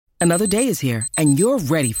Another day is here, and you're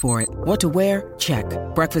ready for it. What to wear? Check.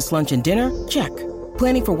 Breakfast, lunch, and dinner? Check.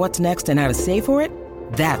 Planning for what's next and how to save for it?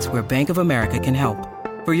 That's where Bank of America can help.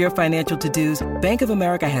 For your financial to-dos, Bank of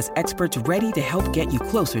America has experts ready to help get you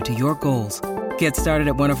closer to your goals. Get started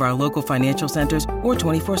at one of our local financial centers or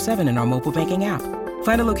 24/7 in our mobile banking app.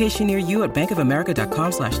 Find a location near you at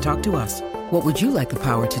bankofamerica.com/talktous. What would you like the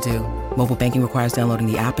power to do? Mobile banking requires downloading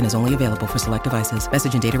the app and is only available for select devices.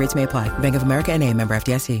 Message and data rates may apply. Bank of America N.A., member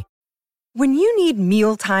FDIC. When you need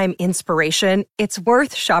mealtime inspiration, it's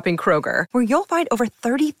worth shopping Kroger, where you'll find over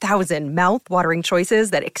 30,000 mouth-watering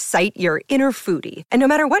choices that excite your inner foodie. And no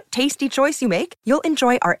matter what tasty choice you make, you'll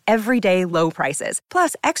enjoy our everyday low prices,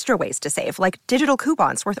 plus extra ways to save, like digital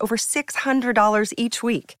coupons worth over $600 each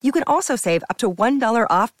week. You can also save up to $1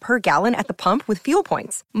 off per gallon at the pump with fuel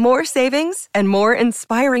points. More savings and more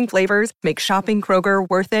inspiring flavors make shopping Kroger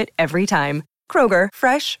worth it every time. Kroger,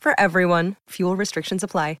 fresh for everyone. Fuel restrictions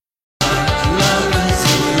apply.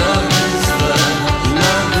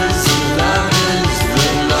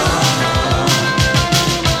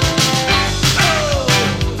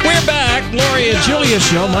 We're back. Lori and Julia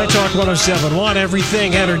Show, My Talk 107.1,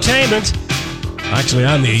 Everything Entertainment. Actually,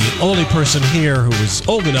 I'm the only person here who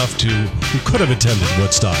could have attended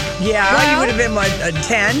Woodstock. Yeah, well, you would have been, what,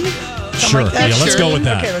 10? Sure, like that? Yeah, let's go with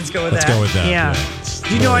that. Okay, let's go with that. Yeah.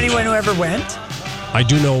 Do you know anyone who ever went? I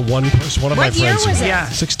do know one person, one of my friends. What year was it? Yeah.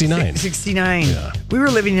 69. 69. Yeah. We were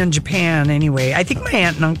living in Japan anyway. I think my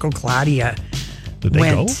aunt and uncle Claudia Did they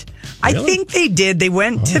went. go? I Really? think they did. They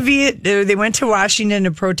went to They went to Washington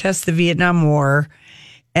to protest the Vietnam War,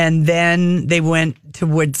 and then they went to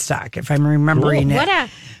Woodstock, if I'm remembering it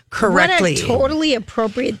correctly. What a totally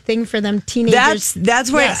appropriate thing for them teenagers.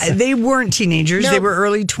 That's why they weren't teenagers. No, they were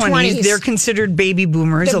early 20s. They're considered baby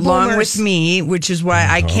boomers, along with me, which is why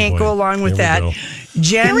I can't go along with that.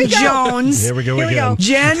 Jen Jones. Here we go again.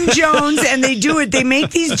 Jen Jones, and they do it. They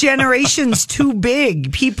make these generations too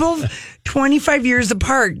big. People 25 years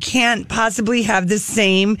apart can't possibly have the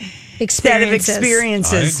same set of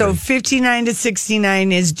experiences. So 59 to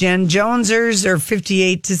 69 is Jen Jonesers, or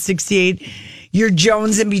 58 to 68. You're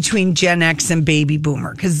Jones in between Gen X and baby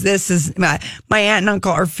boomer, because this is my aunt and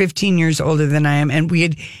uncle are 15 years older than I am, and we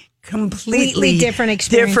had completely different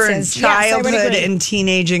experiences, childhood and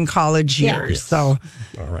teenage and college years. Yes. So,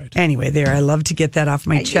 all right. Anyway, I love to get that off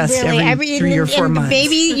my chest every 3 or 4 months.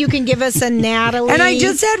 Maybe you can give us a Natalie. And I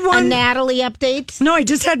just had one. A Natalie update. No, I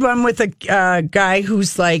just had one with a guy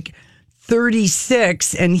who's like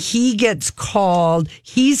 36, and he gets called.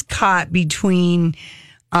 He's caught between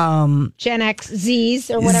Gen X, Zs,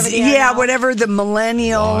 or whatever they are now. whatever the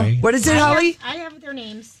millennial. Why? What is it, Holly? I have their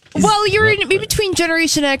names. Well, you're in between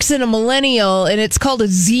Generation X and a millennial, and it's called a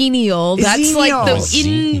Xennial. That's like the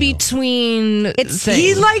in-between thing.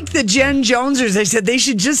 He liked the Jen Jonesers. I said they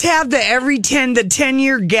should just have the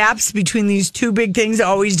 10-year gaps between these two big things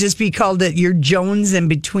always just be called that you're Jones in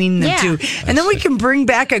between the two. And then we can bring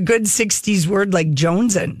back a good 60s word like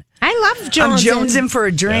Jonesin'. I love Jones. I'm Jonesing for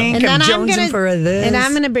a drink. And I'm Jonesing for a this. And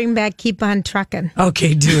I'm going to bring back Keep On Trucking.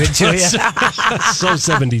 Okay, do it, Julia. So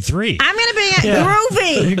 73. I'm going to bring it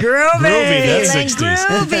groovy. Groovy. That's Like 60s.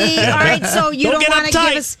 groovy. All right, so you don't want to uptight.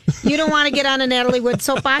 give us, you don't want to get on a Natalie Wood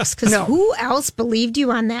soapbox, because who else believed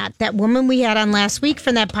you on that? That woman we had on last week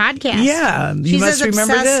from that podcast. Yeah, you must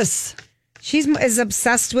remember this. She's as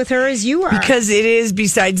obsessed with her as you are. Because it is,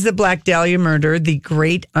 besides the Black Dahlia murder, the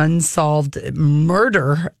great unsolved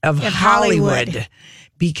murder of Hollywood.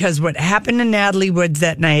 Because what happened to Natalie Woods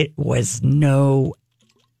that night was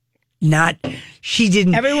she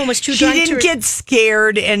didn't. Everyone was too drunk. She didn't get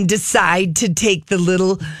scared and decide to take the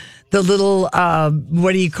little,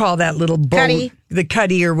 what do you call that little boat? Cuddy. The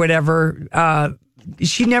cuddy or whatever.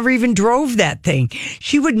 She never even drove that thing.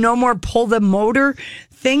 She would no more pull the motor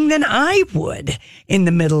thing than I would in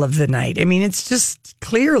the middle of the night. I mean, it's just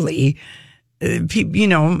clearly,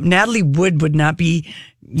 Natalie Wood not be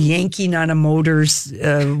yanking on a motor's,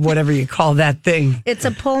 whatever you call that thing. It's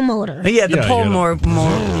a pull motor. Yeah, the pull motor.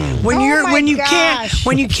 When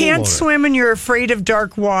you can't swim and you're afraid of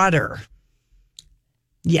dark water.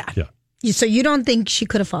 Yeah. So you don't think she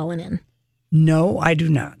could have fallen in? No, I do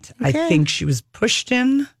not. Okay. I think she was pushed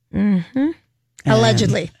in. Mm-hmm.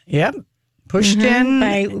 Allegedly. Yep. Pushed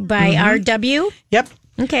in. By RW? Yep.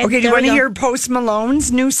 Okay. Okay, do you want to hear Post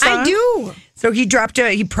Malone's new song? I do. So he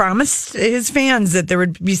promised his fans that there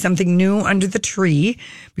would be something new under the tree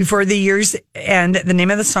before the year's end. The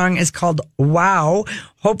name of the song is called Wow.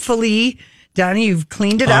 Hopefully Donnie, you've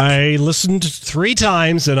cleaned it up. I listened 3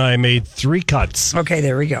 times and I made 3 cuts. Okay,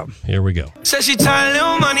 there we go. Here we go. Said she tired,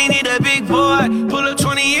 little money, need a big boy. Pull up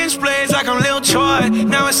 20-inch blades like I'm Lil Troy.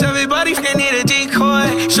 Now it's everybody fucking need a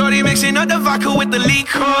decoy. Shorty mixing up the vodka with the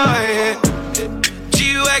liquor.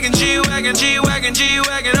 G-Wagon, G-Wagon, G-Wagon,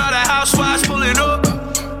 G-Wagon. All the housewives pulling up.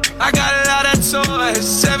 I got a lot of toys.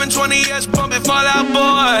 720S bumping Fall Out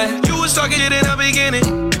Boy. You was talking shit in the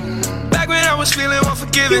beginning. Back when I was feeling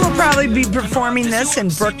unforgiving. You will probably be performing this in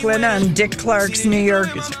Brooklyn on Dick Clark's New York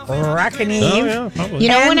Rockin' Eve. Oh, yeah, probably. You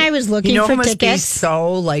know, when I was looking for must tickets. Be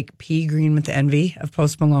so like pea green with envy of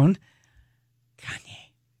Post Malone.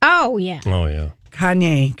 Kanye. Oh, yeah. Oh, yeah.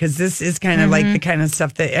 Kanye, because this is kind of like the kind of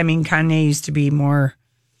stuff that, I mean, Kanye used to be more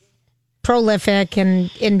prolific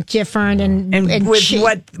and different and with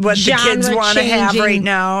what the kids want to have right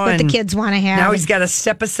now. What the kids want to have. Now he's got to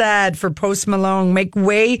step aside for Post Malone, make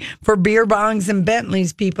way for beer bongs and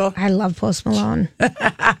Bentleys, people. I love Post Malone.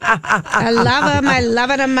 I love him. I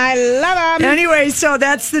love him. I love him. Anyway, so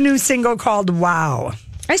that's the new single called Wow.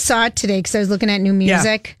 I saw it today because I was looking at new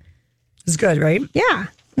music. Yeah. It's good, right? Yeah.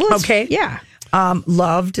 Well, okay. Yeah.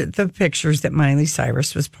 Loved the pictures that Miley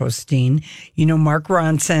Cyrus was posting. You know, Mark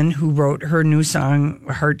Ronson, who wrote her new song,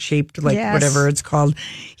 Heart Shaped, whatever it's called.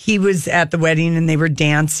 He was at the wedding and they were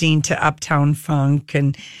dancing to Uptown Funk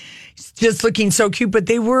and just looking so cute. But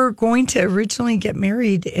they were going to originally get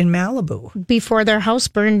married in Malibu. Before their house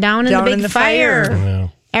burned down in the big fire. Yeah.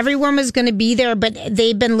 Everyone was going to be there, but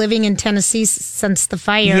they've been living in Tennessee since the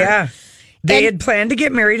fire. Yeah. They had planned to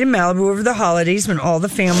get married in Malibu over the holidays when all the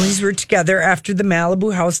families were together after the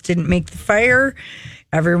Malibu house didn't make the fire.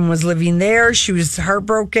 Everyone was living there. She was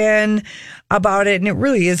heartbroken about it. And it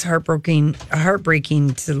really is heartbreaking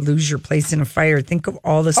to lose your place in a fire. Think of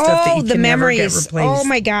all the stuff that you can never get replaced. Oh,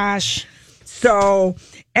 my gosh. So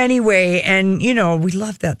anyway, and you know, we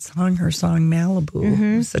love that song, her song Malibu.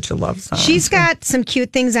 It was such a love song. She's got some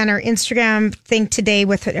cute things on her Instagram thing today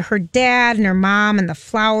with her dad and her mom, and the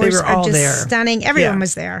flowers They were all just there. stunning. Everyone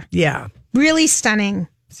was there. Yeah. Really stunning.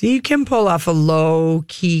 So you can pull off a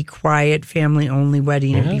low-key, quiet, family-only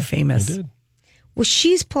wedding and be famous. I did. Well,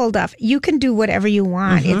 she's pulled off. You can do whatever you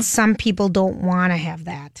want. It's some people don't want to have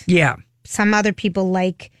that. Yeah. Some other people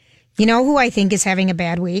like, you know who I think is having a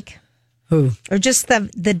bad week? Who? Or just the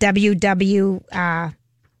WW,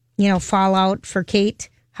 fallout for Kate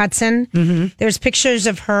Hudson. Mm-hmm. There's pictures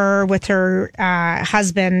of her with her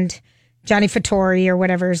husband, Johnny Fattori or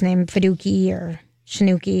whatever his name, Fiduki or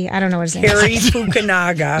Shinuki. I don't know his name. Harry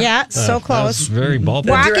Fukunaga. Yeah, so close. That's very ballpark.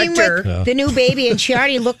 Walking director. with the new baby, and she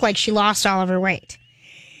already looked like she lost all of her weight.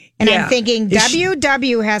 And I'm thinking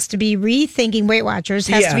WW has to be rethinking, Weight Watchers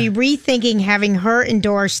has to be rethinking having her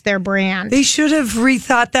endorse their brand. They should have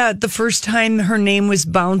rethought that the first time her name was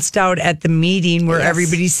bounced out at the meeting where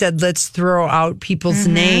everybody said, let's throw out people's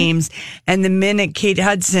names. And the minute Kate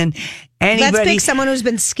Hudson, Let's pick someone who's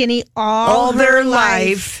been skinny all their her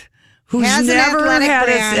life. Who's has never an had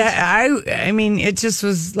brand. I mean, it just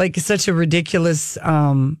was like such a ridiculous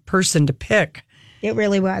person to pick. It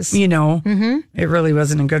really was. You know, It really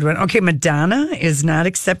wasn't a good one. Okay, Madonna is not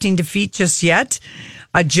accepting defeat just yet.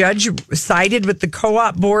 A judge sided with the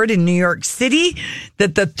co-op board in New York City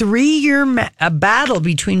that the 3-year battle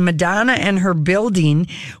between Madonna and her building,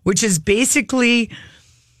 which is basically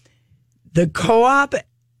the co-op,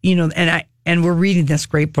 you know, and we're reading this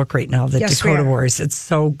great book right now, The Dakota Wars. It's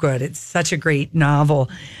so good. It's such a great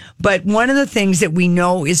novel. But one of the things that we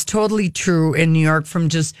know is totally true in New York from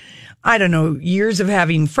just, I don't know, years of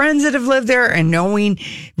having friends that have lived there and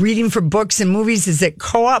reading from books and movies is that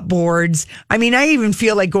co-op boards, I mean, I even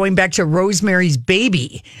feel like going back to Rosemary's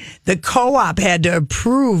Baby, the co-op had to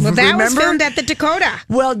approve. Well, that was remember? filmed at the Dakota.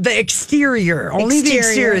 Well, the exterior, only the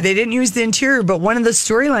exterior. They didn't use the interior, but one of the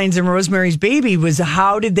storylines in Rosemary's Baby was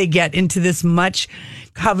how did they get into this much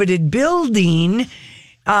coveted building?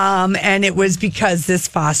 And it was because this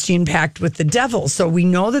Faustian pact with the devil. So we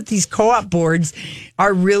know that these co-op boards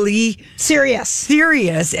are really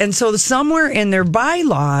serious. And so somewhere in their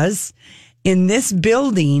bylaws in this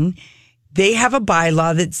building, they have a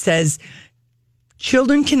bylaw that says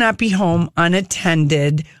children cannot be home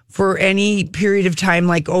unattended for any period of time,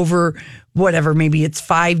 like over whatever, maybe it's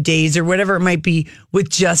 5 days or whatever it might be, with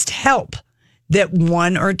just help, that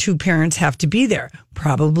 1 or 2 parents have to be there,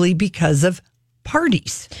 probably because of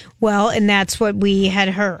parties. Well, and that's what we had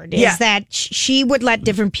heard, is that she would let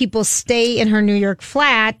different people stay in her New York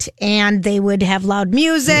flat and they would have loud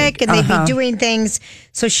music and they'd be doing things.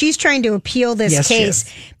 So she's trying to appeal this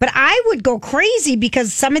case. But I would go crazy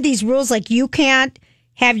because some of these rules, like you can't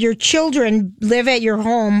have your children live at your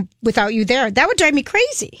home without you there. That would drive me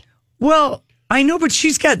crazy. Well, I know, but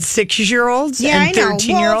she's got 6-year-olds and 13-year-olds.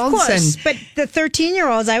 Well, of course, but the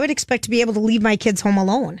 13-year-olds, I would expect to be able to leave my kids home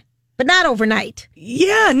alone, but not overnight.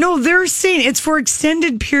 Yeah, no, they're saying it's for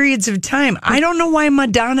extended periods of time. I don't know why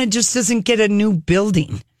Madonna just doesn't get a new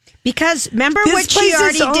building. Because remember what she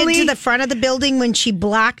already did to the front of the building when she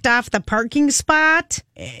blocked off the parking spot?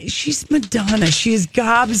 She's Madonna. She has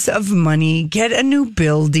gobs of money. Get a new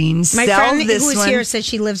building. My sell friend this who's one. Here says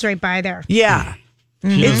she lives right by there. Yeah.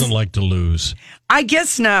 She doesn't like to lose. I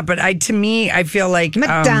guess not, but to me, I feel like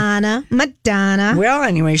Madonna. Well,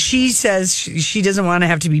 anyway, she says she doesn't want to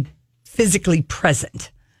have to be physically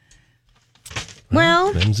present.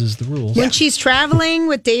 Well, them's is the rules. When she's traveling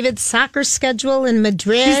with David's soccer schedule in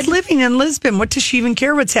Madrid. She's living in Lisbon. What does she even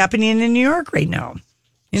care what's happening in New York right now?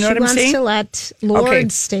 You know what I'm saying? She wants to let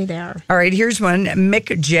Lord stay there. All right, here's one.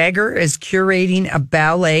 Mick Jagger is curating a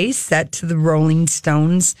ballet set to the Rolling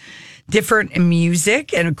Stones. Different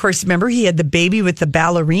music. And of course, remember, he had the baby with the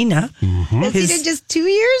ballerina. Mm-hmm. He did just 2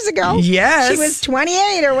 years ago. Yes. She was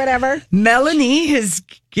 28 or whatever. Melanie, his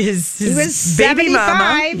he was baby 75.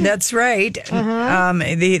 mama. That's right. Uh-huh.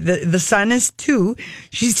 The son is 2.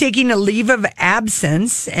 She's taking a leave of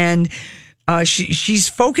absence, and she's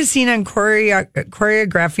focusing on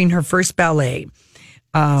choreographing her first ballet.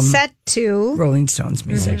 Set to Rolling Stones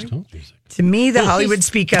music. Mm-hmm. To me, the Hollywood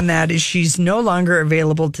speak on that is she's no longer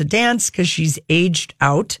available to dance because she's aged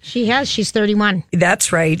out. She has. She's 31.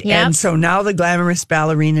 That's right. Yep. And so now the glamorous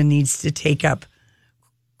ballerina needs to take up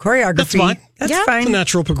choreography. That's fine. That's Yeah. fine. It's a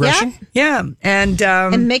natural progression. Yeah. And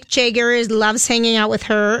Mick Jagger loves hanging out with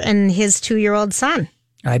her and his 2-year-old son.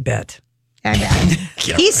 I bet.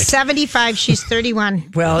 He's 75. She's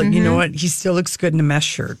 31. Well, you know what? He still looks good in a mesh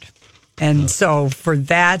shirt. And so for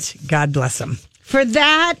that, God bless him. For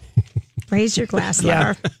that, raise your glass,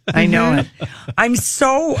 lover. I know it. I'm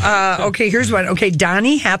so okay. Here's one. Okay,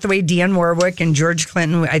 Donnie Hathaway, Dionne Warwick, and George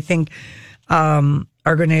Clinton. I think are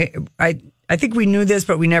going to. I think we knew this,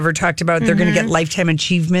 but we never talked about. They're going to get Lifetime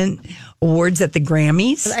Achievement Awards at the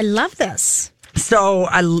Grammys. I love this. So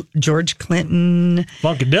George Clinton,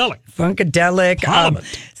 Funkadelic.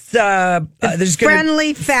 There's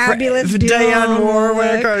friendly, fabulous Dionne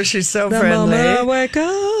Warwick. Oh, she's so friendly. I wake up.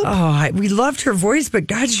 Oh, we loved her voice, but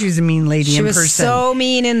God, she was a mean lady in person. She was so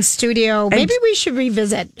mean in studio. Maybe we should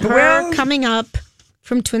revisit her coming up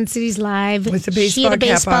from Twin Cities Live. With the baseball she had a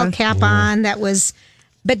baseball cap on that was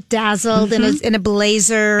bedazzled in a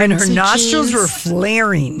blazer. And her nostrils were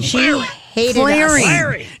flaring. She hated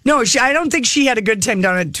us. No, I don't think she had a good time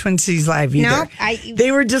down at Twin Cities Live either. No,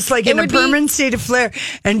 they were just like in a permanent state of flare.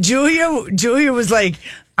 And Julia was like,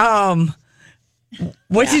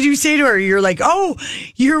 what did you say to her? You're like, oh,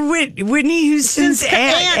 you're Whitney Houston's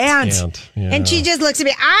aunt. Yeah. And she just looks at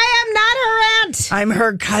me. I am not her aunt. I'm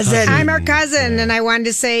her cousin. I'm her cousin. And I wanted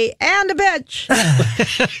to say, and a bitch.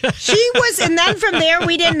 She was, and then from there,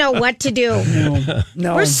 we didn't know what to do.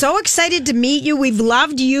 No. We're so excited to meet you. We've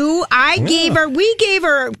loved you. We gave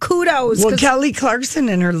her kudos. Well, Kelly Clarkson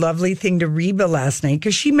and her lovely thing to Reba last night,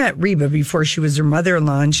 because she met Reba before she was her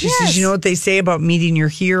mother-in-law. And she says, you know what they say about meeting your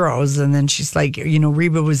heroes? And then she's like,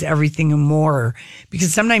 Reba was everything and more,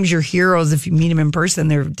 because sometimes your heroes, if you meet them in person,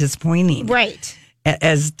 they're disappointing. Right.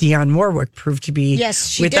 As Dionne Warwick proved to be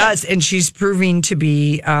with us. And she's proving to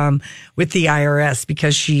be with the IRS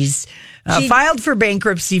because she's filed for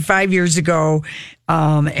bankruptcy 5 years ago.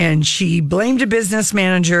 And she blamed a business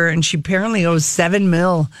manager, and she apparently owes $7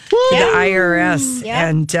 million to the IRS. Yeah.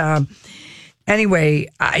 And anyway,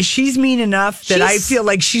 she's mean enough that I feel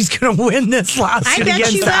like she's going to win this lawsuit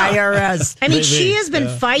against the IRS. I mean, she has been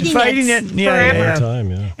fighting it forever.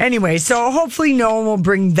 Time. Anyway, so hopefully no one will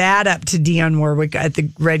bring that up to Dionne Warwick at the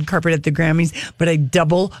red carpet at the Grammys, but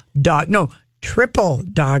triple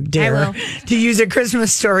dog dare to use a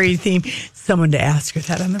Christmas Story theme. Someone to ask her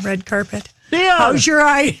that on the red carpet. Yeah. How's your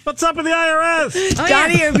eye? What's up with the IRS?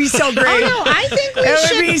 Donnie, it would be so great. Oh, no, I think we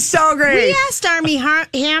should. It would be so great. We asked Armie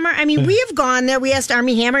Hammer. I mean, we have gone there. We asked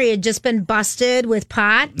Armie Hammer. He had just been busted with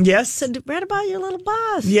pot. Yes. Said, read about your little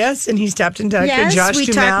boss. Yes, and he stopped and talked to Josh we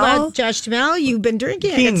Duhamel. talked about Josh Duhamel. You've been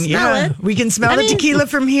drinking. I can smell it. We can smell the tequila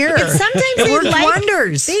from here. Sometimes it works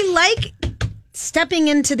wonders. They like stepping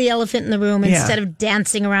into the elephant in the room instead of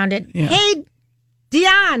dancing around it. Yeah. Hey,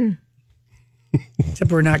 Dionne. Except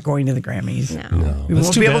we're not going to the Grammys. No. We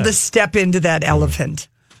won't be able to step into that elephant,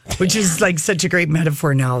 which is like such a great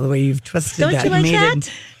metaphor now, the way you've twisted Don't that. You like made that?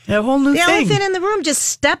 it a whole new thing. The elephant in the room, just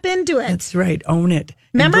step into it. That's right. Own it.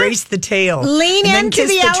 Remember? Embrace the tail. Lean into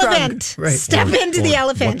the elephant. Right. Step into the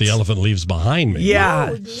elephant. What the elephant leaves behind me.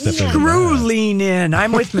 Yeah. Screw lean in.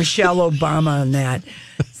 I'm with Michelle Obama on that.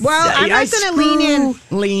 Well, I'm not going to lean in.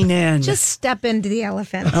 Lean in. Just step into the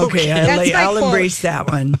elephant. Okay, I'll embrace that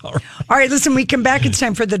one. All right, listen, we come back. It's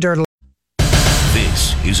time for the Dirt Alert.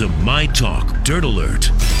 This is a My Talk Dirt Alert.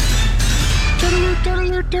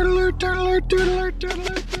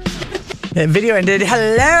 The video ended.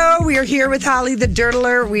 Hello, we are here with Holly, the Dirt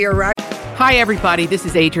Alert. We are Hi, everybody. This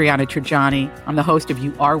is Adriana Trajani. I'm the host of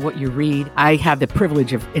You Are What You Read. I have the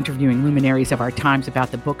privilege of interviewing luminaries of our times about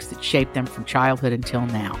the books that shaped them from childhood until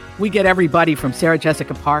now. We get everybody from Sarah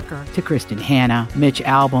Jessica Parker to Kristen Hanna, Mitch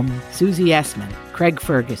Albom, Susie Essman, Craig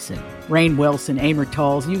Ferguson, Rainn Wilson, Amor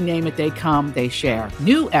Tolls, you name it, they come, they share.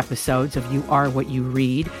 New episodes of You Are What You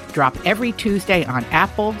Read drop every Tuesday on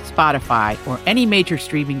Apple, Spotify, or any major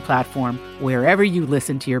streaming platform wherever you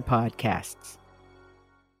listen to your podcasts.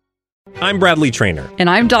 I'm Bradley Trainer. And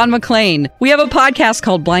I'm Don McClain. We have a podcast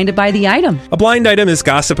called Blinded by the Item. A blind item is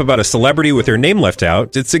gossip about a celebrity with their name left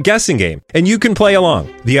out. It's a guessing game, and you can play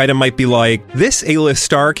along. The item might be like, this A-list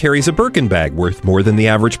star carries a Birkin bag worth more than the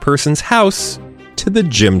average person's house to the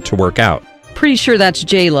gym to work out. Pretty sure that's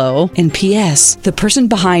J-Lo. And P.S. the person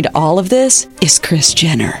behind all of this is Kris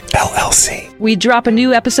Jenner, LLC. We drop a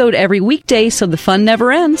new episode every weekday so the fun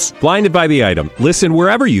never ends. Blinded by the Item. Listen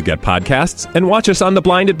wherever you get podcasts and watch us on the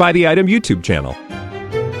Blinded by the Item YouTube channel.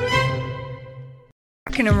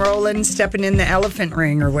 Rocking and rolling, stepping in the elephant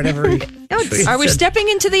ring or whatever. Are we stepping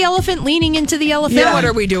into the elephant, leaning into the elephant? Yeah. What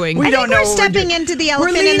are we doing? We don't know. We're stepping into the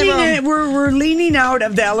elephant in the room. We're leaning out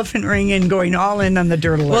of the elephant ring and going all in on the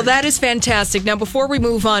Dirt Alert. Well, that is fantastic. Now, before we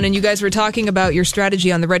move on, and you guys were talking about your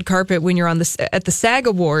strategy on the red carpet when you're on at the SAG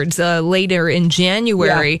Awards later in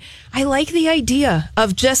January, I like the idea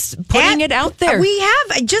of just putting it out there. We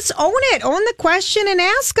have just own it, own the question, and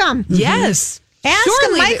ask them. Yes. Ask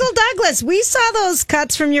him, Michael Douglas. We saw those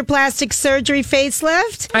cuts from your plastic surgery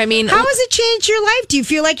facelift. I mean, how has it changed your life? Do you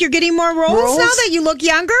feel like you're getting more roles now that you look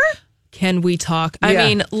younger? Can we talk? I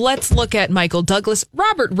mean, let's look at Michael Douglas,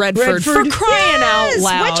 Robert Redford. For crying out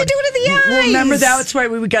loud. What'd you do to the eyes? Well, remember that's why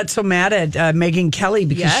we got so mad at Megyn Kelly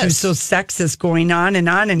because she was so sexist going on.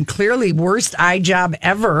 And clearly worst eye job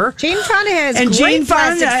ever. Jane Fonda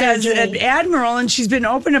has an Admiral, and she's been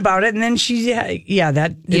open about it. And then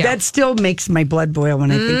that still makes my blood boil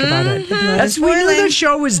when I think about it. We knew the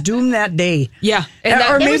show was doomed that day. Yeah.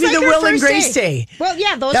 Or maybe the Will and Grace day. Well,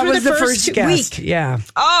 yeah, that was the first guest. week. Yeah.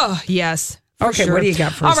 Oh, yes. Okay, sure. What do you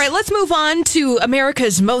got first? All right, let's move on to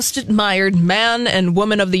America's Most Admired Man and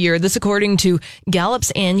Woman of the Year. This according to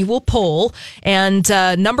Gallup's annual poll. And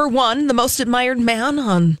number one, the most admired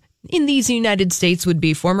man in these United States would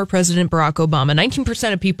be former President Barack Obama.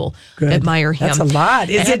 19% of people admire him. That's a lot.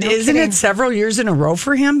 Isn't it several years in a row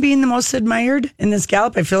for him being the most admired in this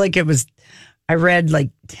Gallup? I feel like I read like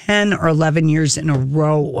 10 or 11 years in a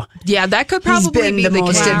row. Yeah, that could probably be the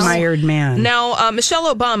most admired man. Now,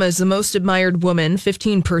 Michelle Obama is the most admired woman,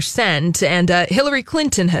 15%, and Hillary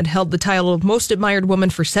Clinton had held the title of most admired woman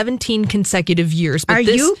for 17 consecutive years. But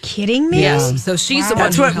you kidding me? Yeah, so she's the one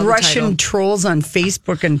That's who what held Russian the title. trolls on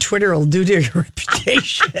Facebook and Twitter will do to your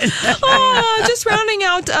reputation. Just rounding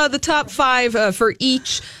out the top five for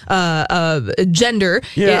each gender.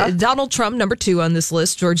 Donald Trump, number 2 on this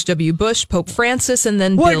list, George W. Bush, Pope Francis, and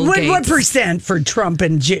then Bill Gates. What percent for Trump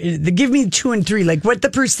and give me 2 and 3? Like what the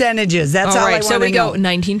percentage is? That's all I want to know. So we go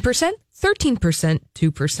 19%. 13%, 2%,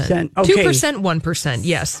 2%, 1%,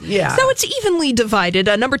 yes. Yeah. So it's evenly divided.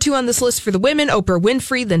 Number 2 on this list for the women, Oprah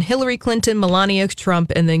Winfrey, then Hillary Clinton, Melania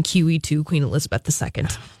Trump, and then QE2, Queen Elizabeth II.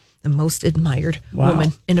 The most admired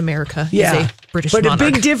woman in America is a British monarch. But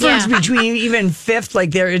a big difference between even fifth,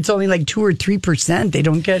 like it's only like 2 or 3%. They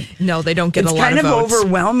don't get. No, they don't get a lot of votes. It's kind of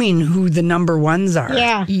overwhelming who the number ones are.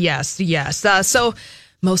 Yeah. Yes. So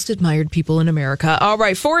most admired people in America. All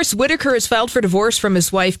right. Forrest Whitaker has filed for divorce from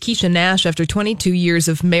his wife, Keisha Nash, after 22 years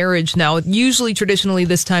of marriage. Now, traditionally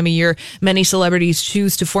this time of year, many celebrities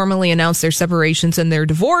choose to formally announce their separations and their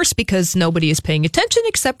divorce because nobody is paying attention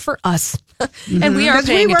except for us. And we are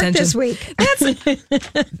paying attention. This week.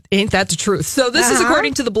 Ain't that the truth? So this is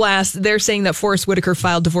according to The Blast. They're saying that Forrest Whitaker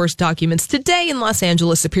filed divorce documents today in Los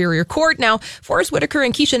Angeles Superior Court. Now, Forrest Whitaker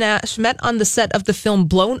and Keisha Nash met on the set of the film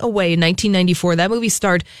Blown Away in 1994. That movie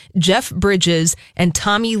starred Jeff Bridges and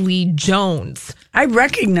Tommy Lee Jones. I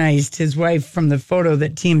recognized his wife from the photo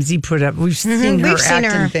that TMZ put up. We've seen her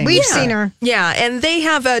acting things. We've seen her. Yeah, and they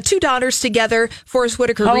have 2 daughters together. Forrest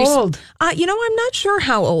Whitaker. How old? I'm not sure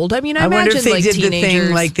how old. I mean, I wonder if they like did teenagers. the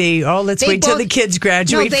thing like let's wait till the kids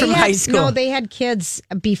graduate from high school. No, they had kids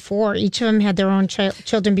before. Each of them had their own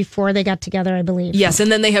children before they got together, I believe. Yes,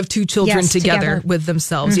 and then they have 2 children together with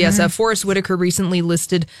themselves. Mm-hmm. Yes, Forrest Whitaker recently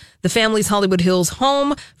listed the family's Hollywood Hills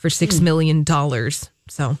home for $6 million.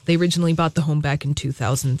 So they originally bought the home back in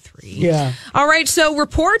 2003. Yeah. All right. So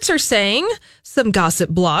reports are saying, some gossip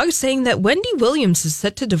blogs saying that Wendy Williams is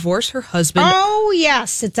set to divorce her husband. Oh,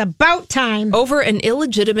 yes. It's about time. Over an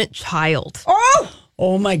illegitimate child.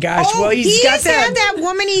 Oh my gosh. Oh, well, he's got had that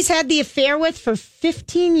woman he's had the affair with for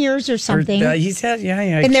 15 years or something. He's had, yeah.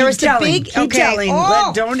 And there was the big, keep telling.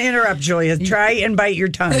 Don't interrupt, Julia. Try and bite your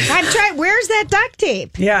tongue. I'm trying. Where's that duct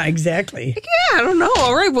tape? Yeah, exactly. Yeah, I don't know.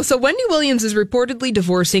 All right. Well, so Wendy Williams is reportedly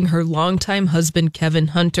divorcing her longtime husband, Kevin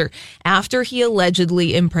Hunter, after he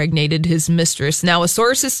allegedly impregnated his mistress. Now, a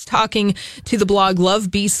source is talking to the blog Love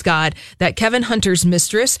B. Scott that Kevin Hunter's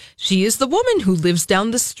mistress, she is the woman who lives down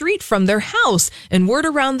the street from their house. And word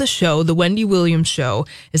around the show, the Wendy Williams show,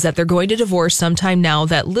 is that they're going to divorce sometime now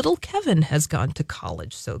that little Kevin has gone to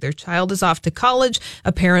college. So their child is off to college.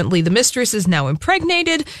 Apparently, the mistress is now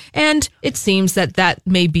impregnated, and it seems that that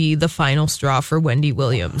may be the final straw for Wendy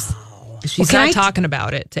Williams. She's not talking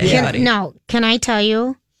about it to anybody. Can I tell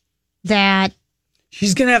you that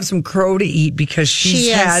she's going to have some crow to eat because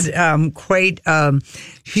she's had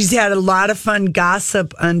she's had a lot of fun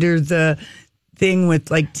gossip under the thing with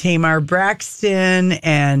like Tamar Braxton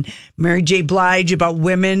and Mary J. Blige about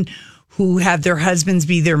women who have their husbands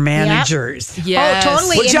be their managers. Yep. Yes. Oh,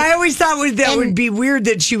 totally. Which I always thought would be weird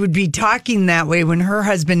that she would be talking that way when her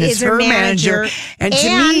husband is her manager. And to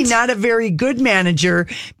me, not a very good manager,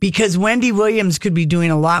 because Wendy Williams could be doing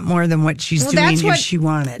a lot more than what she's doing if she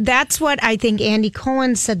wanted. That's what I think Andy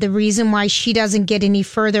Cohen said the reason why she doesn't get any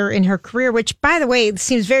further in her career, which, by the way,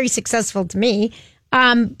 seems very successful to me,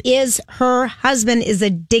 is her husband is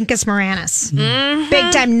a Dinkus Moranis. Mm-hmm.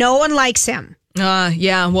 Big time. No one likes him.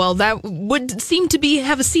 Yeah, well, that would seem to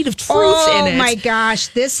have a seed of truth in it. Oh, my gosh.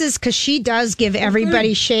 This is because she does give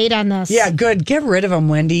everybody shade on this. Yeah, good. Get rid of him,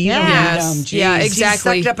 Wendy. You don't need him. Yeah,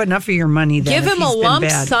 exactly. He's sucked up enough of your money then. Give him a lump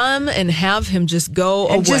sum and have him just go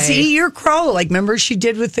away. Just eat your crow. Like, remember she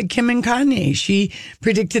did with the Kim and Kanye. She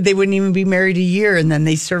predicted they wouldn't even be married a year, and then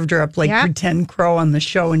they served her up like pretend crow on the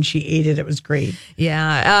show, and she ate it. It was great.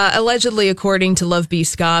 Yeah. Allegedly, according to Love B.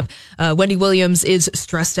 Scott, Wendy Williams is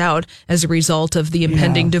stressed out as a result of the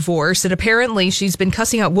impending divorce, and apparently she's been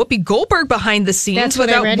cussing out Whoopi Goldberg behind the scenes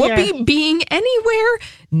without Whoopi being anywhere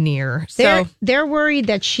near. They're worried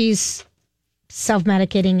that she's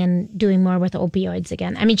self-medicating and doing more with opioids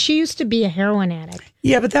again. I mean, she used to be a heroin addict.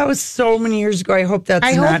 Yeah, but that was so many years ago. I hope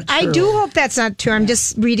that's not true. I do hope that's not true. I'm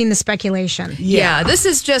just reading the speculation. Yeah, this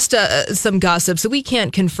is just some gossip, so we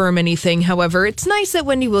can't confirm anything. However, it's nice that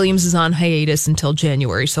Wendy Williams is on hiatus until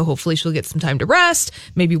January, so hopefully she'll get some time to rest,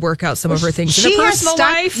 maybe work out some of her things in her personal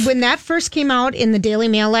life. When that first came out in the Daily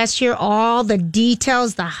Mail last year, all the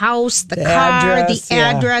details, the house, the car, address, the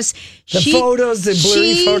address. The photos, the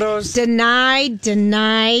blurry photos. Denied,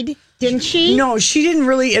 didn't she? No, she didn't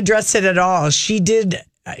really address it at all. She did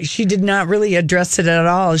not really address it at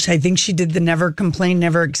all. I think she did the never complain,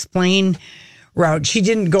 never explain route. She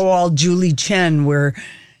didn't go all Julie Chen where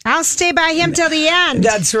I'll stay by him till the end.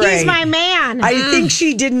 That's right. He's my man. I think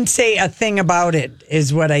she didn't say a thing about it,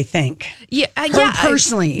 is what I think. Yeah,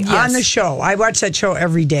 personally, on the show. I watch that show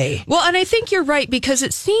every day. Well, and I think you're right, because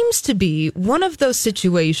it seems to be one of those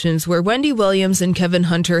situations where Wendy Williams and Kevin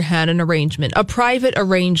Hunter had an arrangement, a private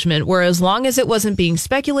arrangement, where as long as it wasn't being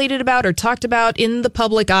speculated about or talked about in the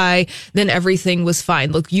public eye, then everything was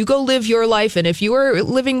fine. Look, you go live your life, and if you are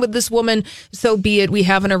living with this woman, so be it. We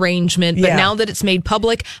have an arrangement. But now that it's made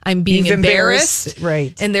public, I'm being embarrassed.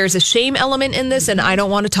 Right. And there's a shame element in this, and I don't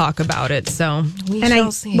want to talk about it. So we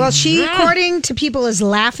shall see. Well, she, according to people, is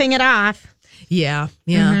laughing it off. Yeah.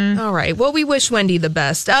 All right. Well, we wish Wendy the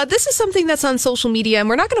best. This is something that's on social media, and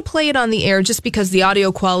we're not going to play it on the air just because the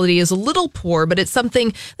audio quality is a little poor, but it's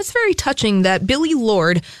something that's very touching that Billie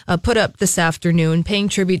Lourd put up this afternoon, paying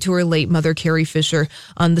tribute to her late mother, Carrie Fisher,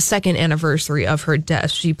 on the 2nd anniversary of her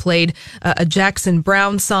death. She played a Jackson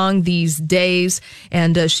Browne song, These Days,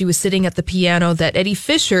 and she was sitting at the piano that Eddie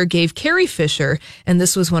Fisher gave Carrie Fisher, and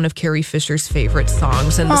this was one of Carrie Fisher's favorite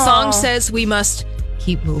songs. And the song says, "We must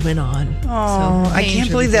keep moving on." I can't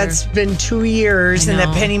believe that's been 2 years, and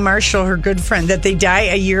that Penny Marshall, her good friend, that they die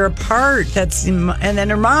a year apart. And then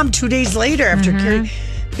her mom 2 days later after Carrie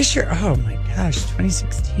Fisher. Oh my gosh,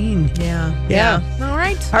 2016. Yeah. All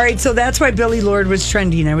right. So that's why Billie Lourd was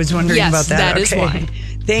trending. I was wondering about that. That is why.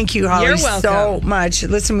 Thank you, Holly, so much.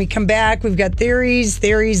 Listen, we come back. We've got theories,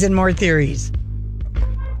 and more theories.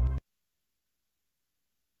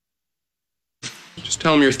 Just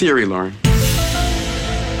tell them your theory, Lauren.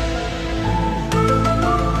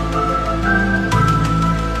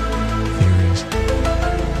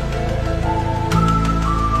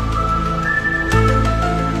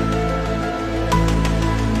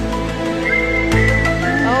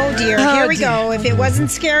 we go. If it wasn't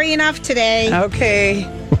scary enough today. Okay.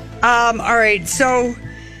 All right. So,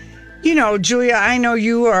 Julia, I know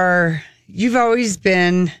you've always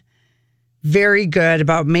been very good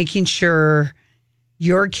about making sure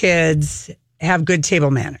your kids have good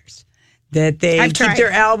table manners, that they keep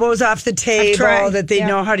their elbows off the table, that they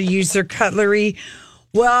know how to use their cutlery.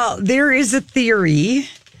 Well, there is a theory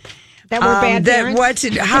that we're bad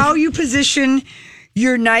parents. How you position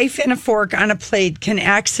your knife and a fork on a plate can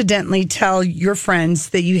accidentally tell your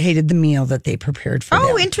friends that you hated the meal that they prepared for them.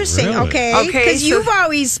 Oh, interesting. Really? Okay. Because you've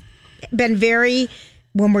always been very...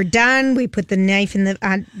 When we're done, we put the knife in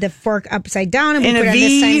the fork upside down and we put it on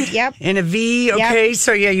this side. Yep. In a V. Okay. Yep.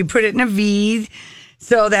 So you put it in a V.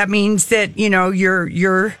 So that means that,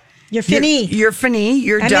 you're finny. You're finny.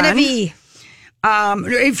 You're done. I'm in a V.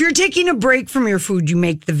 If you're taking a break from your food, you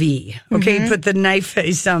make the V. Okay. Mm-hmm. Put the knife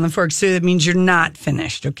face down the fork. So that means you're not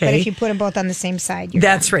finished. Okay. But if you put them both on the same side,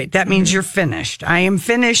 That's done. right. That means you're finished. I am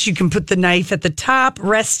finished. You can put the knife at the top.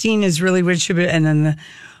 Resting is really what it should be. And then the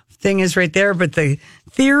thing is right there. But the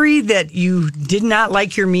theory that you did not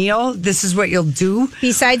like your meal, this is what you'll do.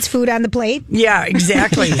 Besides food on the plate? Yeah,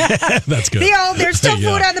 exactly. That's good. There's still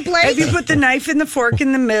food on the plate. If you put the knife and the fork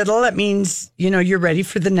in the middle, that means, you're ready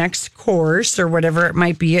for the next course or whatever it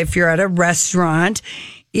might be. If you're at a restaurant,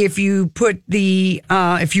 if you put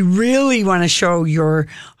if you really want to show your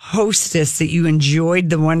hostess that you enjoyed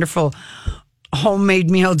the wonderful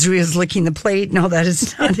homemade meal, Julia's licking the plate. No, that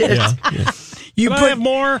is not it. Yeah. You I have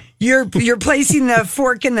more? You're placing the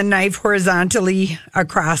fork and the knife horizontally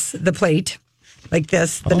across the plate, like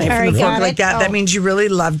this. The knife and the fork like that. That means you really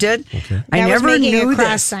loved it. Okay. I never knew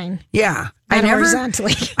this. Sign. Yeah,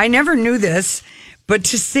 horizontally. I never knew this, but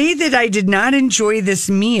to say that I did not enjoy this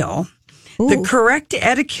meal. Ooh. The correct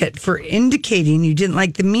etiquette for indicating you didn't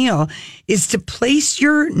like the meal is to place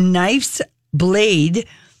your knife's blade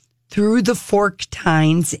through the fork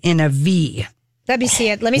tines in a V. Let me see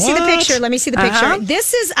it. Let me see the picture.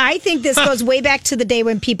 I think this goes way back to the day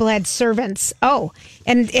when people had servants. Oh,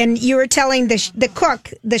 and you were telling the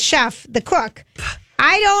cook, the chef, the cook,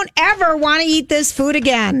 I don't ever want to eat this food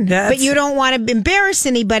again. But you don't want to embarrass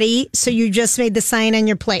anybody, so you just made the sign on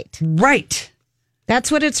your plate. Right. That's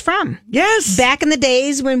what it's from. Yes. Back in the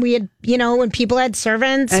days when we had, when people had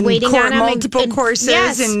servants and waiting on them. Multiple courses.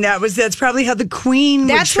 Yes. And that's probably how the queen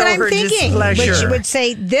would show her displeasure. Which she would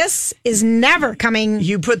say, this is never coming.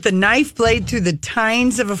 You put the knife blade through the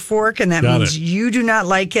tines of a fork, and that means you do not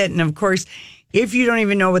like it. And of course, if you don't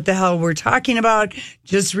even know what the hell we're talking about,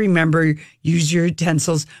 just remember, use your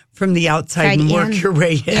utensils from the outside and work your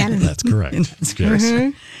way in. That's correct. That's correct.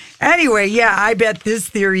 Mm-hmm. Anyway, I bet this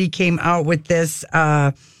theory came out with this.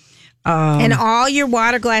 And all your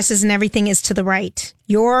water glasses and everything is to the right.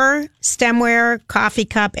 Your stemware, coffee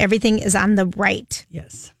cup, everything is on the right.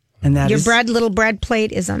 Yes. And that your little bread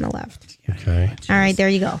plate is on the left. Okay. All right, there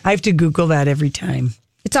you go. I have to Google that every time.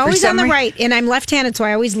 It's always on the right. And I'm left-handed, so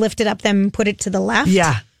I always lift it up, then put it to the left.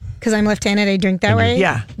 Yeah. Because I'm left-handed, I drink that way.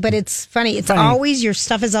 Yeah. But it's funny. It's always, your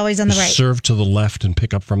stuff is always on the right. Serve to the left and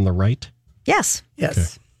pick up from the right? Yes. Yes.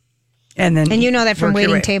 Okay. And you know that from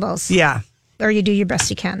waiting tables. Yeah. Or you do your best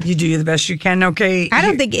you can. You do the best you can. Okay. I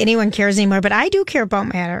don't think anyone cares anymore, but I do care about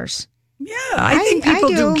manners. Yeah, I think people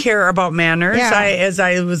do care about manners. Yeah. As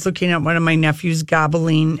I was looking at one of my nephews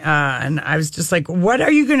gobbling, and I was just like, what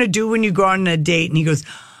are you going to do when you go on a date? And he goes,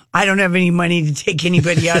 I don't have any money to take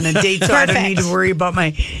anybody on a date, so I don't need to worry about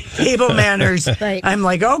my table manners. Right. I'm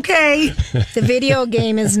like, okay. The video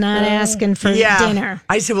game is not asking for dinner.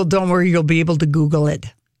 I said, well, don't worry, you'll be able to Google it.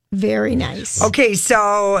 Very nice. Okay,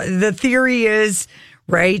 so the theory is,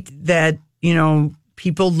 right, that,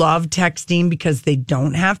 people love texting because they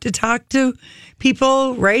don't have to talk to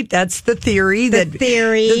people, right? That's the theory. The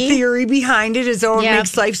theory behind it is, it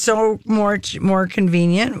makes life so more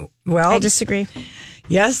convenient. Well, I disagree.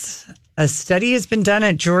 Yes, a study has been done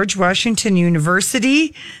at George Washington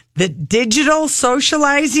University that digital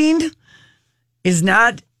socializing is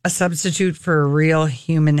not a substitute for real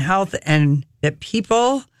human health, and that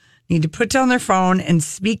people need to put down their phone and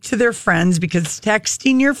speak to their friends, because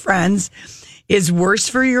texting your friends is worse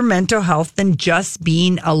for your mental health than just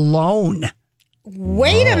being alone.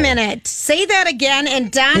 Wait a minute. Say that again. And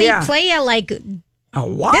Donnie, play it like...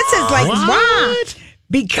 what? This is like... What?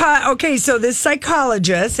 Because, so this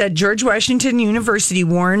psychologist at George Washington University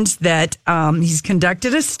warns that he's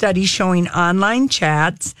conducted a study showing online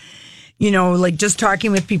chats, like just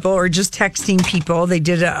talking with people or just texting people. They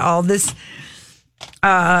did all this...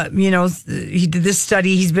 he did this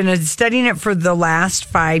study. He's been studying it for the last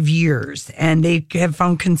 5 years, and they have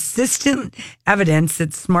found consistent evidence that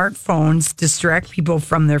smartphones distract people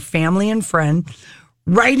from their family and friends,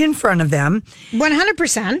 right in front of them.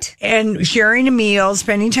 100%. And sharing a meal,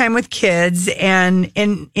 spending time with kids, and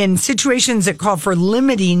in situations that call for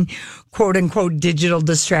limiting quote unquote digital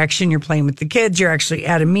distraction. You're playing with the kids, you're actually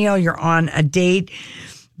at a meal, you're on a date,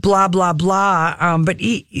 blah, blah, blah. But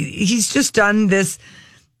he's just did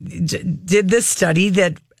this study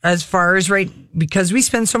that as far as because we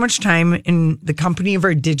spend so much time in the company of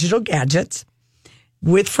our digital gadgets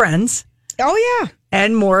with friends. Oh, yeah.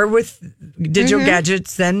 And more with digital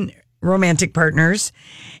gadgets than romantic partners.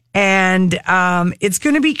 And it's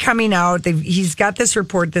going to be coming out. He's got this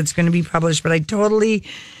report that's going to be published, but I totally,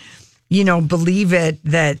 believe it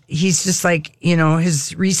that he's just like,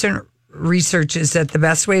 his recent research is that the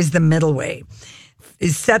best way is the middle way.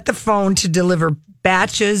 Is set the phone to deliver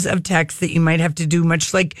batches of texts that you might have to do,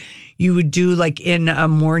 much like you would do like in a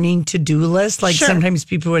morning to-do list. Like sometimes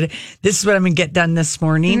people would, this is what I'm going to get done this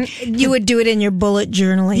morning. You would do it in your bullet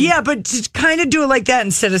journaling. Yeah, but to kind of do it like that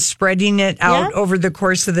instead of spreading it out over the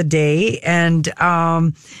course of the day. And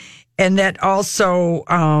that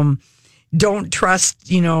also, don't trust,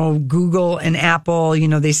 Google and Apple.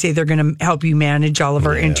 They say they're going to help you manage all of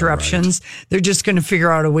our interruptions. Right. They're just going to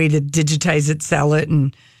figure out a way to digitize it, sell it,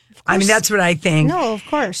 and I mean, that's what I think. No, of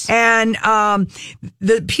course. And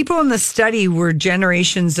the people in the study were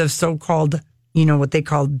generations of so-called, what they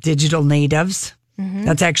call digital natives. Mm-hmm.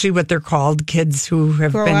 That's actually what they're called, kids who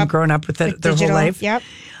have grown up with it their whole life. Yep.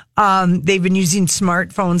 They've been using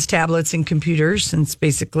smartphones, tablets, and computers since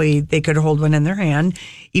basically they could hold one in their hand,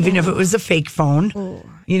 even if it was a fake phone,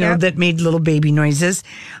 that made little baby noises.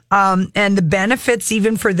 And the benefits,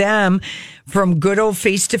 even for them, from good old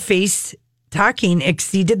face-to-face talking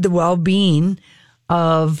exceeded the well-being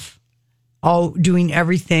of doing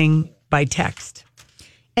everything by text.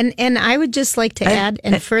 And I would just like to add,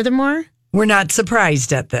 and furthermore, we're not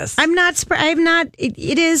surprised at this. I'm not surprised. I'm not.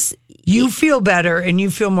 It is. You feel better and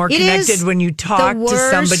you feel more connected when you talk to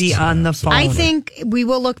somebody on the phone. I think we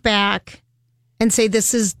will look back and say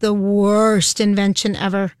this is the worst invention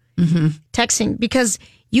ever. Mm-hmm. Texting, because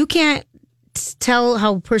you can't tell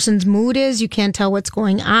how a person's mood is. You can't tell what's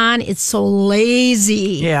going on. It's so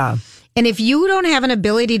lazy. Yeah. And if you don't have an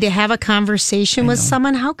ability to have a conversation with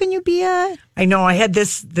someone, how can you be I know. I had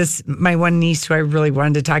this my one niece who I really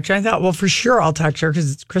wanted to talk to. I thought, well, for sure I'll talk to her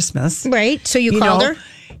because it's Christmas. Right. So you called her?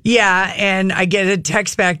 Yeah. And I get a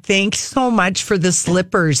text back, thanks so much for the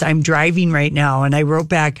slippers. I'm driving right now. And I wrote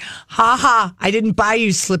back, ha, I didn't buy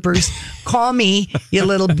you slippers. Call me, you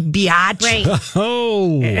little biatch. Right.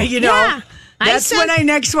 Oh. Yeah. That's when I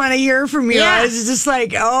next want to hear from you. Yeah. I was just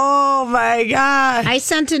like, oh, my God. I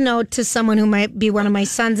sent a note to someone who might be one of my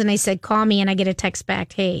sons, and I said, call me, and I get a text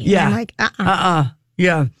back, hey. And I'm like,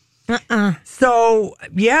 Yeah. So,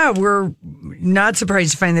 yeah, we're not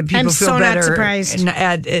surprised to find that people feel better. I'm so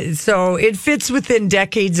not surprised. So it fits within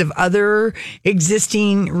decades of other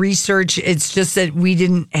existing research. It's just that we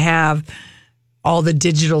didn't have all the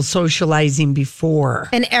digital socializing before.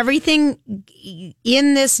 And everything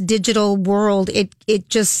in this digital world, it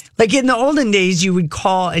just... Like in the olden days, you would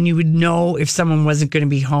call and you would know if someone wasn't going to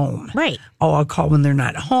be home. Right. Oh, I'll call when they're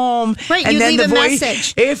not home. Right, and you then leave a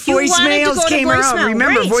message. If voicemails came around,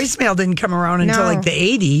 remember, voicemail didn't come around until like the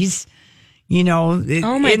 80s. In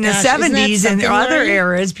the 70s and other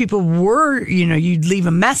eras, people were, you'd leave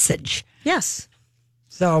a message. Yes.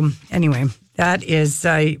 So anyway... That is,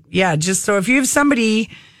 just so if you have somebody,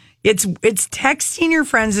 it's texting your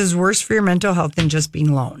friends is worse for your mental health than just being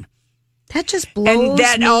alone. That just blows me away. And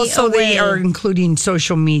that also they are including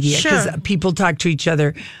social media because people talk to each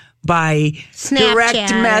other by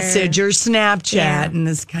direct message or Snapchat and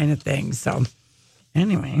this kind of thing. So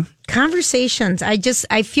anyway. Conversations.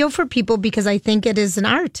 I feel for people because I think it is an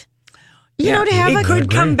art. To have it could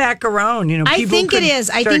come back around. I think it is.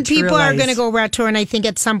 I think people are going to go retro, and I think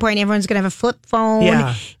at some point everyone's going to have a flip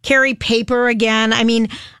phone, carry paper again. I mean,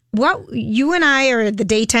 what you and I are the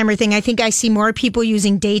daytimer thing. I think I see more people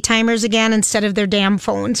using daytimers again instead of their damn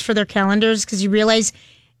phones for their calendars because you realize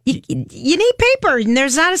you need paper, and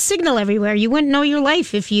there's not a signal everywhere. You wouldn't know your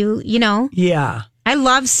life if you. Yeah. I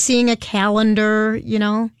love seeing a calendar.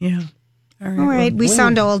 Yeah. All right. We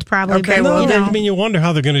sound old, probably. Okay, but, you wonder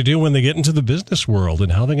how they're going to do when they get into the business world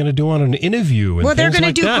and how they're going to do on an interview. And they're going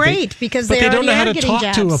to do that. great because they don't know how to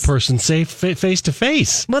talk to a person, say face to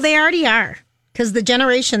face. Well, they already are because the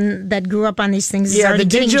generation that grew up on these things is already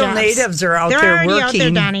getting jobs. The digital natives are out there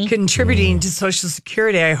working, contributing to Social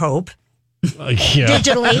Security. I hope.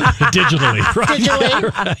 Digitally, right? Digitally.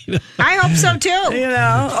 Right. I hope so too.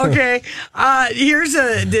 Okay.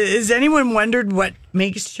 Has anyone wondered what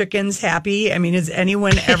makes chickens happy? I mean, has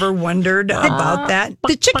anyone ever wondered about that?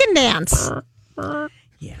 The chicken dance.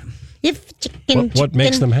 Yeah. If chicken, what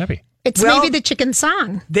makes them happy? It's maybe the chicken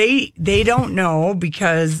song. They don't know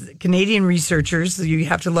because Canadian researchers, you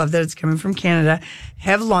have to love that it's coming from Canada,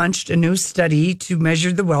 have launched a new study to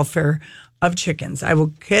measure the welfare of chickens. I will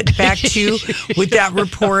get back to you with that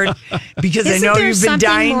report because I know you've been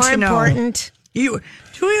dying to know. Important?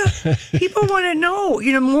 Julia, people want to know.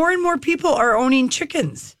 More and more people are owning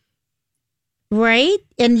chickens. Right?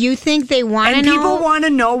 And you think they want to know? And people want to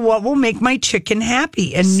know what will make my chicken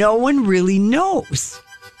happy, and no one really knows.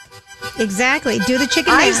 Exactly. Do the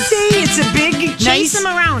chicken I dance. say it's a big, Chase them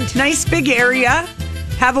around. Nice big area.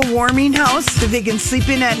 Have a warming house so they can sleep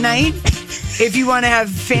in at night. If you want to have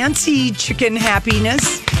fancy chicken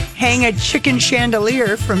happiness, hang a chicken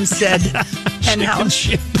chandelier from said hen house.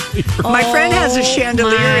 My friend has a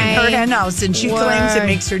chandelier in her hen house, and she claims it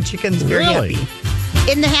makes her chickens very happy.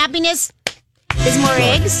 In the happiness is more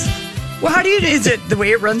eggs. Well, is it the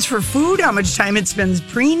way it runs for food? How much time it spends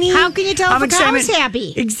preening? How can you tell if a cow's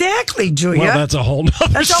happy? Exactly, Julia. Well, that's a whole nother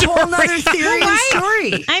theory and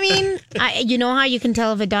story. I mean, you know how you can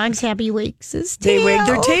tell if a dog's happy wags his tail? They wag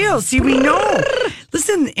their tails. See, we know.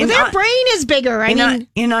 Listen, their brain is bigger.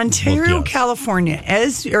 In Ontario, California,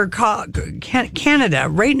 Canada,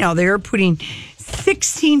 right now they are putting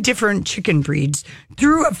 16 different chicken breeds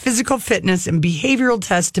through a physical fitness and behavioral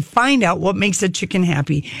test to find out what makes a chicken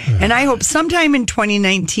happy. And I hope sometime in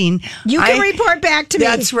 2019 you can report back to me.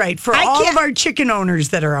 That's right. For all of our chicken owners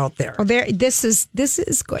that are out there. Oh, this is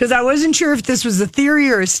good. Because I wasn't sure if this was a theory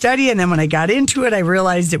or a study, and then when I got into it, I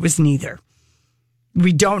realized it was neither.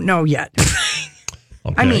 We don't know yet.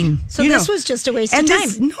 Okay. I mean, so this was just a waste of time.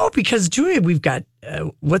 No, because Julia, we've got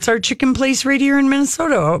what's our chicken place right here in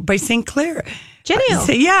Minnesota by St. Clair. Genio.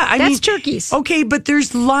 That's turkeys. Okay, but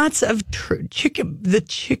there's lots of chicken. The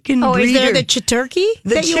chicken. Oh, breeder, is there the chiturkey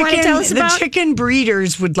that you want to tell us about? The chicken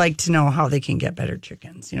breeders would like to know how they can get better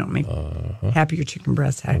chickens. Make happier chicken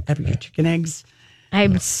breasts, happier chicken eggs.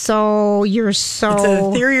 You're so. It's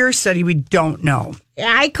a theory or study. We don't know.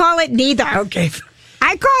 I call it neither. Okay.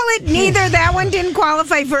 I call it neither. That one didn't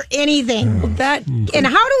qualify for anything. And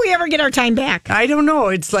how do we ever get our time back? I don't know.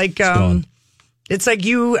 It's like it's like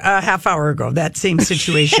you a half hour ago. That same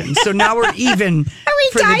situation. So now we're even Are we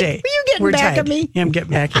for tied? the day. Are you getting back at me? Yeah, I'm getting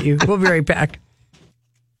back at you. We'll be right back.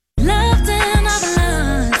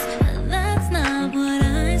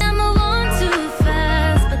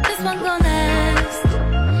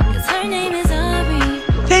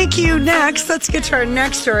 Thank you. Next, let's get to our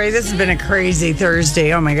next story. This has been a crazy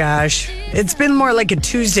Thursday. Oh my gosh. It's been more like a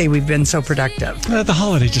Tuesday. We've been so productive. The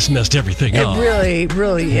holiday just messed everything up. It really,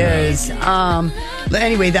 really is.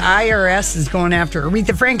 Anyway, the IRS is going after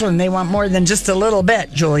Aretha Franklin. They want more than just a little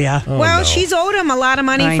bit, Julia. She's owed him a lot of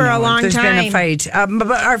money for a long time. There's been a fight.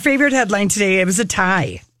 But our favorite headline today, it was a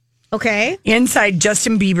tie. Okay. Inside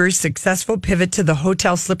Justin Bieber's successful pivot to the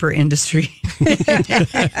hotel slipper industry.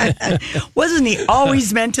 Wasn't he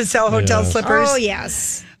always meant to sell hotel slippers? Oh,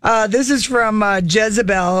 yes. This is from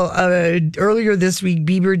Jezebel. Earlier this week,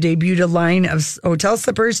 Bieber debuted a line of hotel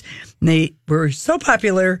slippers. And they were so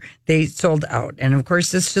popular, they sold out. And of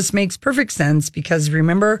course, this just makes perfect sense because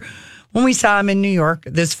remember when we saw him in New York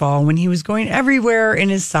this fall, when he was going everywhere in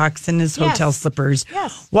his socks and his hotel slippers,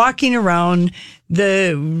 walking around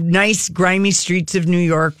the nice, grimy streets of New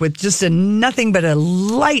York with just nothing but a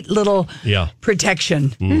light little protection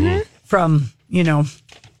from,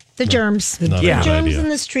 the germs. The germs in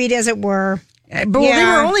the street, as it were. But they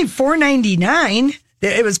were only $4.99.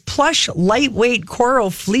 It was plush, lightweight coral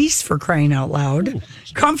fleece for crying out loud. Ooh.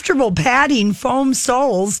 Comfortable padding, foam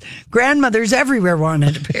soles. Grandmothers everywhere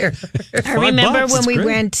wanted a pair. I remember when we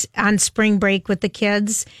went on spring break with the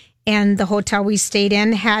kids, and the hotel we stayed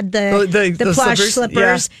in had the plush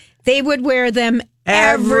slippers. Yeah. They would wear them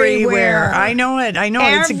everywhere. I know it.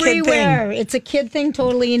 It's a kid thing. It's a kid thing,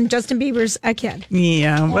 totally. And Justin Bieber's a kid.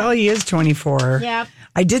 Yeah. Well, he is 24. Yeah.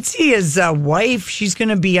 I did see his wife. She's going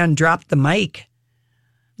to be on Drop the Mic.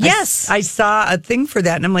 Yes. I saw a thing for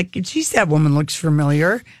that, and I'm like, geez, that woman looks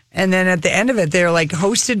familiar. And then at the end of it, they're like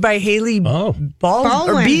hosted by Haley Baldwin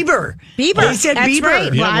or Bieber. They said That's Bieber.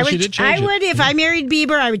 Right. Yeah, I would, if I married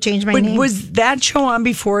Bieber, I would change my name. Was that show on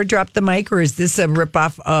before Drop the Mic, or is this a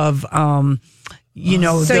ripoff of, the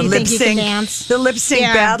lip sync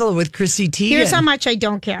battle with Chrissy Teigen? Here's how much I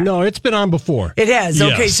don't care. No, it's been on before. It has.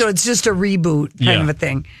 Yes. Okay, so it's just a reboot kind of a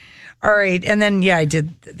thing. All right, and then I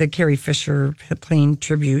did the Carrie Fisher playing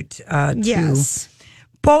tribute to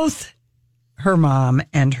both her mom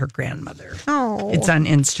and her grandmother. Oh. It's on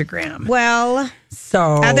Instagram. Well, so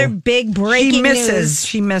other big breaking news.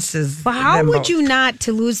 She misses. Well, how would both. you not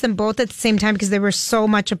to lose them both at the same time because they were so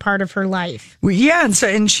much a part of her life? Well, yeah,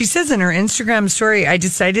 and she says in her Instagram story, I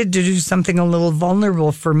decided to do something a little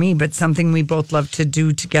vulnerable for me, but something we both love to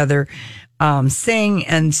do together, sing.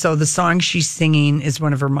 And so the song she's singing is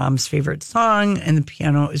one of her mom's favorite song, and the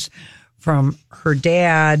piano is from her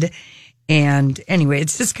dad. And anyway,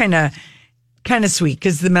 it's just kind of sweet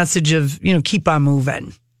because the message of, keep on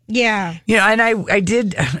moving. Yeah. And I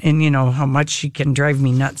did, and how much she can drive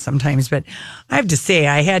me nuts sometimes, but I have to say,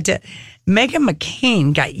 Meghan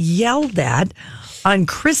McCain got yelled at on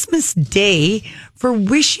Christmas Day for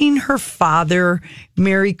wishing her father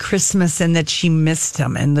Merry Christmas and that she missed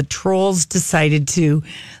him. And the trolls decided to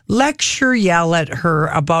yell at her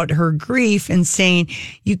about her grief and saying,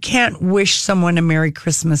 you can't wish someone a Merry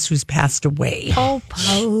Christmas who's passed away. Oh,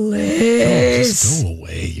 please. Just go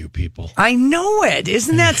away, you people. I know it.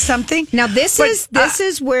 Isn't that something? Now, this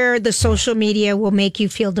is where the social media will make you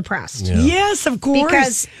feel depressed. Yeah. Yes, of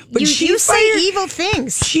course. Because you say evil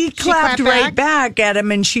things. She clapped right back at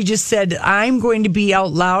him, and she just said, I'm going to be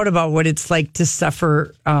out loud about what it's like to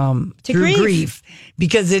suffer through grief,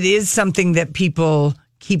 because it is something that people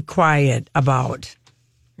keep quiet about.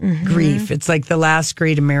 Grief. It's like the last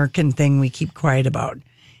great American thing we keep quiet about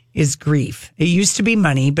is grief. It used to be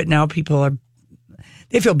money, but now people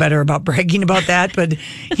they feel better about bragging about that, but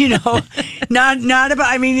not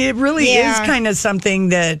about, it really is kind of something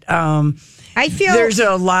that I feel there's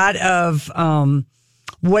a lot of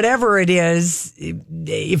whatever it is.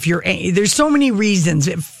 If there's so many reasons.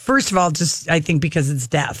 First of all, just I think because it's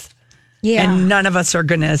death. Yeah. And none of us are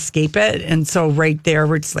going to escape it. And so right there,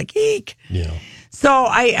 we're just like, eek. Yeah. So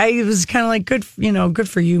I was kind of like, good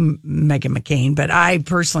for you, Meghan McCain. But I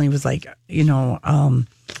personally was like,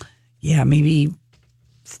 maybe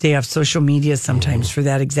stay off social media sometimes for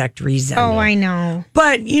that exact reason. Oh, I know.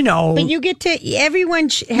 But, But you get to, everyone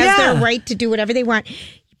has their right to do whatever they want.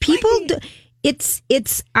 People do.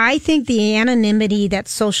 I think the anonymity that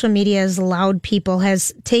social media has allowed people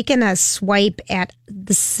has taken a swipe at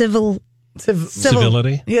the civility.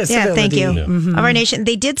 Yes, civility. Thank you. Yeah. Of our nation.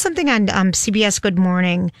 They did something on CBS Good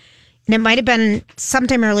Morning, and it might have been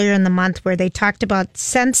sometime earlier in the month where they talked about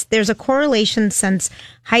since there's a correlation since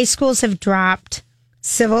high schools have dropped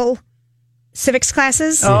civics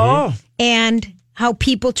classes and how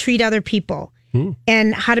people treat other people.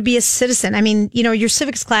 And how to be a citizen. Your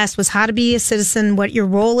civics class was how to be a citizen, what your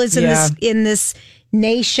role is in this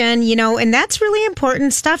nation, and that's really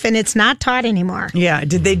important stuff, and it's not taught anymore. Yeah.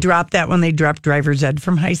 Did they drop that when they dropped driver's ed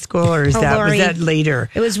from high school, or was that later?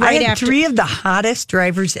 It was right after. 3 of the hottest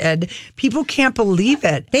driver's ed. People can't believe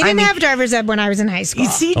it. They didn't have driver's ed when I was in high school. You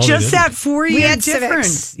see, just that 4-year difference.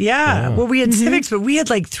 Civics. Yeah. Well, we had civics, but we had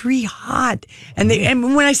like 3 hot, and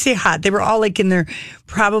when I say hot, they were all like in their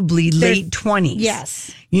probably late 20s.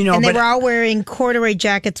 Yes. And they were all wearing corduroy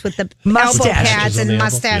jackets with the elbow pads and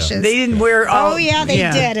mustaches. Yeah. They didn't wear all... Oh, yeah, they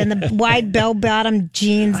did. And the wide bell-bottom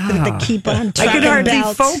jeans that keep on I could hardly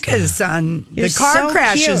focus on the car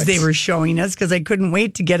crashes they were showing us because I couldn't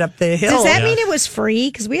wait to get up the hill. Does that mean it was free?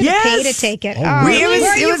 Because we had to pay to take it.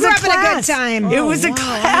 It was a class. A good time. It was a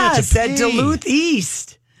class at Duluth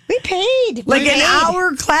East. We paid. Like an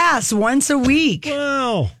hour class once a week.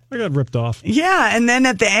 Wow. I got ripped off. Yeah, and then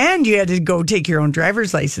at the end, you had to go take your own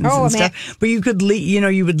driver's license and stuff. But you could leave,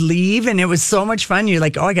 you would leave, and it was so much fun. You're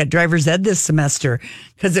like, I got driver's ed this semester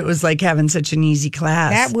because it was like having such an easy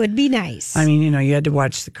class. That would be nice. You had to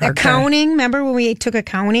watch the car. Accounting, remember when we took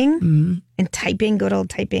accounting and typing, good old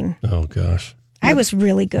typing. Oh, gosh. I was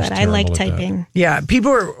really good. I like typing. That. Yeah, people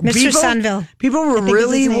were Mr. Sunville. People were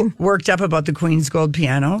really worked up about the Queen's Gold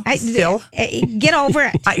piano. Still, get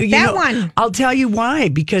over it. That one. I'll tell you why.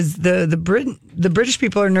 Because the British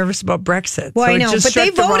people are nervous about Brexit. Well, so I know, but they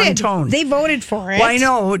voted. The tone. They voted for it. Well, I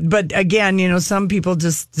know, but again, some people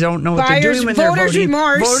just don't know what they're doing when they're voting.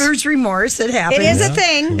 Voters' remorse. It happens. It is a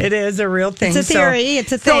thing. It is a real thing. It's a theory.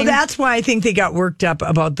 It's a thing. So that's why I think they got worked up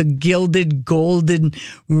about the gilded golden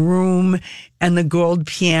room and the gold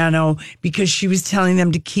piano, because she was telling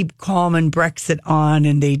them to keep calm and Brexit on,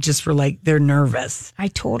 and they just were like, they're nervous. I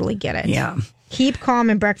totally get it. Yeah. Keep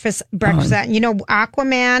calm and Brexit.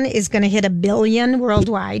 Aquaman is going to hit $1 billion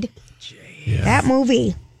worldwide. Yeah. That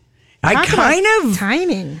movie.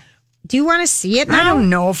 Timing. Do you want to see it now? I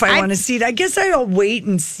don't know if I want to see it. I guess I'll wait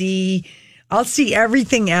and see I'll see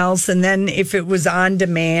everything else, and then if it was on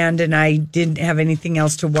demand and I didn't have anything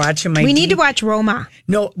else to watch, we need to watch Roma.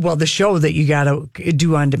 No, well, the show that you got to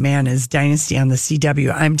do on demand is Dynasty on the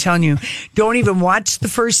CW. I'm telling you, don't even watch the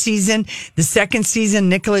first season. The second season,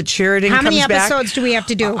 Nicolette Sheridan comes back. How many episodes do we have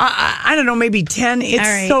to do? I don't know, maybe 10.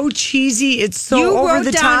 It's so cheesy. It's so over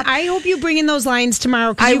the top. I hope you bring in those lines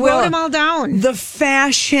tomorrow because you wrote them all down. The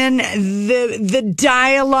fashion, the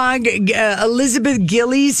dialogue. Elizabeth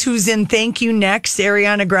Gillies, who's in Thank You Next,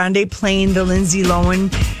 Ariana Grande playing the Lindsay Lohan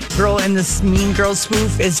girl in the Mean Girls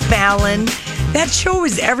spoof is Fallon. That show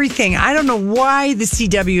is everything. I don't know why the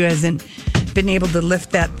CW hasn't been able to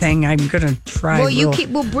lift that thing. I'm going to try. Well,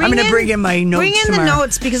 I'm going to bring in my notes. Bring in tomorrow. the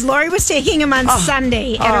notes because Lori was taking them on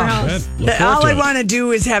Sunday at her house. All I want to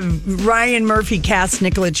do is have Ryan Murphy cast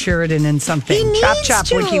Nicolette Sheridan in something. He chop, needs chop,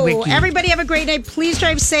 to. wiki, wiki. Everybody have a great night. Please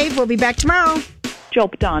drive safe. We'll be back tomorrow.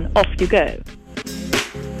 Job done. Off you go.